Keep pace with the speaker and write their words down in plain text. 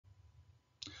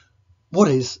What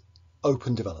is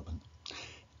open development?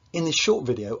 In this short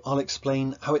video, I'll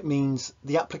explain how it means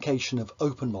the application of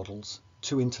open models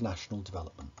to international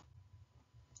development.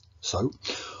 So,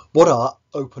 what are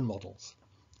open models?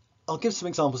 I'll give some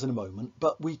examples in a moment,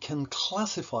 but we can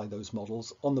classify those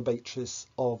models on the basis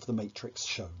of the matrix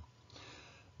shown.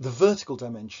 The vertical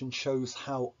dimension shows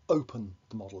how open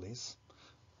the model is.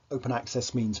 Open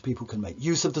access means people can make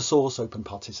use of the source. Open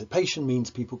participation means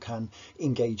people can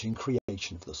engage in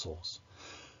creation of the source.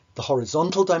 The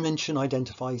horizontal dimension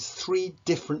identifies three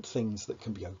different things that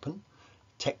can be open: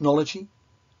 technology,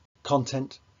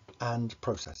 content, and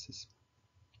processes.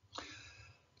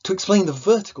 To explain the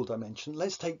vertical dimension,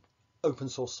 let's take open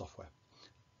source software.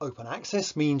 Open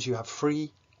access means you have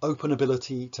free, open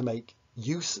ability to make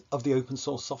use of the open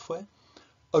source software.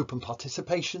 Open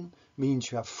participation means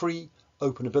you have free,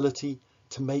 open ability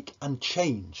to make and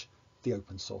change the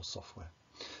open source software.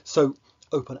 So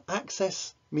open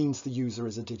access means the user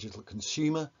is a digital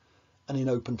consumer, and in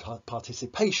open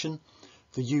participation,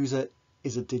 the user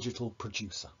is a digital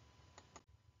producer.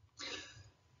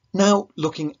 Now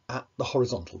looking at the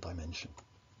horizontal dimension.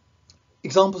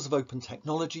 Examples of open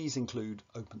technologies include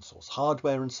open source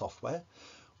hardware and software,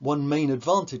 one main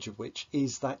advantage of which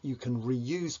is that you can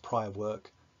reuse prior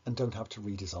work and don't have to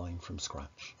redesign from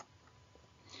scratch.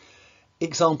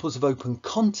 Examples of open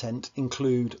content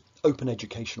include open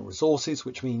educational resources,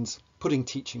 which means putting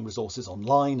teaching resources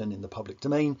online and in the public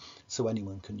domain so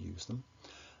anyone can use them,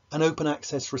 and open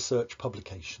access research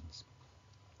publications.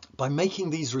 By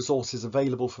making these resources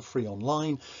available for free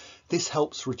online, this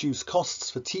helps reduce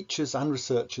costs for teachers and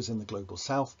researchers in the Global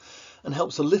South and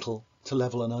helps a little to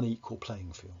level an unequal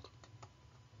playing field.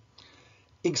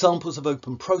 Examples of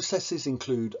open processes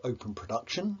include open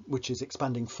production, which is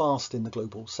expanding fast in the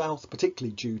Global South,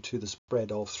 particularly due to the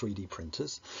spread of 3D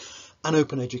printers, and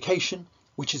open education,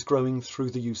 which is growing through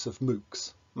the use of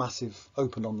MOOCs, massive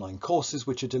open online courses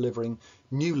which are delivering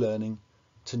new learning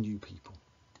to new people.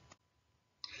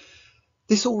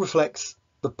 This all reflects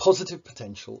the positive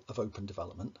potential of open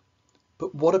development,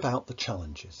 but what about the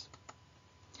challenges?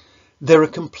 There are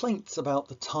complaints about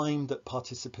the time that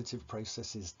participative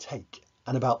processes take,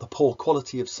 and about the poor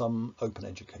quality of some open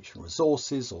educational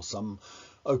resources or some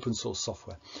open source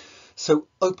software. So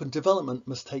open development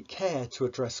must take care to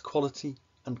address quality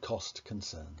and cost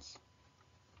concerns.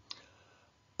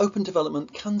 Open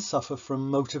development can suffer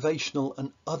from motivational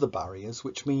and other barriers,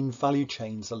 which mean value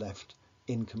chains are left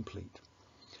incomplete.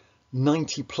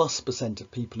 90+%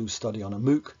 of people who study on a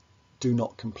MOOC do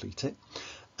not complete it.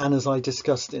 And as I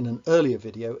discussed in an earlier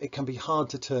video, it can be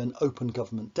hard to turn open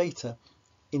government data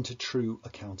into true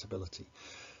accountability.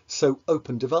 So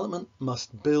open development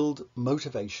must build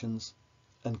motivations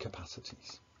and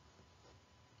capacities.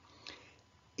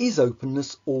 Is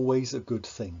openness always a good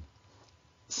thing?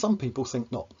 Some people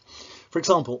think not. For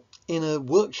example, in a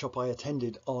workshop I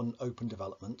attended on open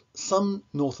development, some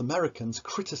North Americans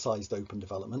criticised open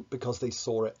development because they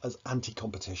saw it as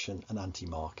anti-competition and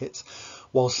anti-market,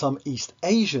 while some East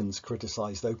Asians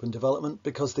criticised open development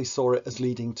because they saw it as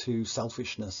leading to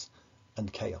selfishness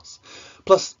and chaos.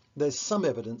 Plus, there's some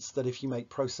evidence that if you make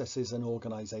processes and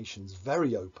organisations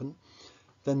very open,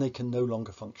 then they can no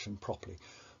longer function properly,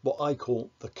 what I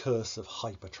call the curse of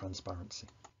hyper-transparency.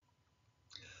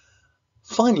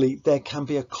 Finally, there can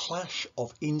be a clash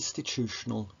of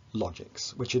institutional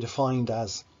logics, which are defined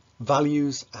as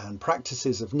values and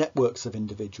practices of networks of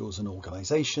individuals and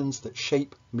organisations that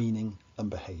shape meaning and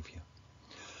behaviour.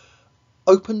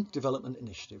 Open development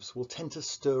initiatives will tend to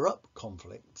stir up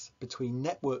conflicts between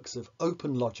networks of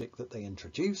open logic that they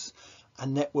introduce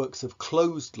and networks of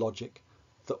closed logic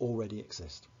that already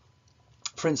exist.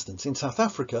 For instance, in South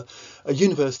Africa, a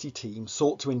university team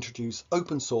sought to introduce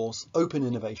open source, open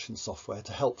innovation software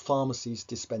to help pharmacies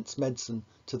dispense medicine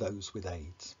to those with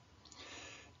AIDS.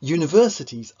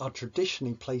 Universities are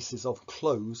traditionally places of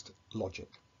closed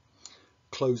logic.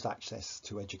 Closed access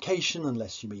to education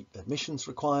unless you meet admissions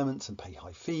requirements and pay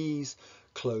high fees,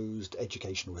 closed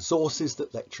educational resources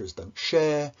that lecturers don't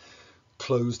share,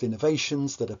 closed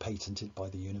innovations that are patented by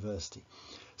the university.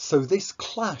 So this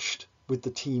clashed with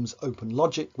the team's open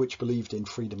logic, which believed in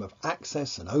freedom of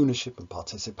access and ownership and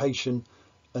participation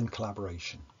and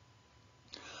collaboration.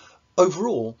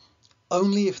 Overall,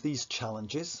 only if these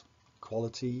challenges,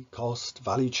 quality, cost,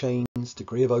 value chains,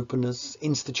 degree of openness,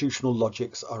 institutional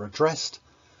logics are addressed,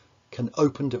 can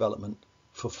open development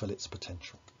fulfill its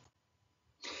potential.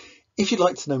 If you'd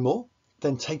like to know more,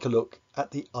 then take a look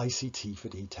at the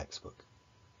ICT4D textbook.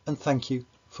 And thank you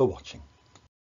for watching.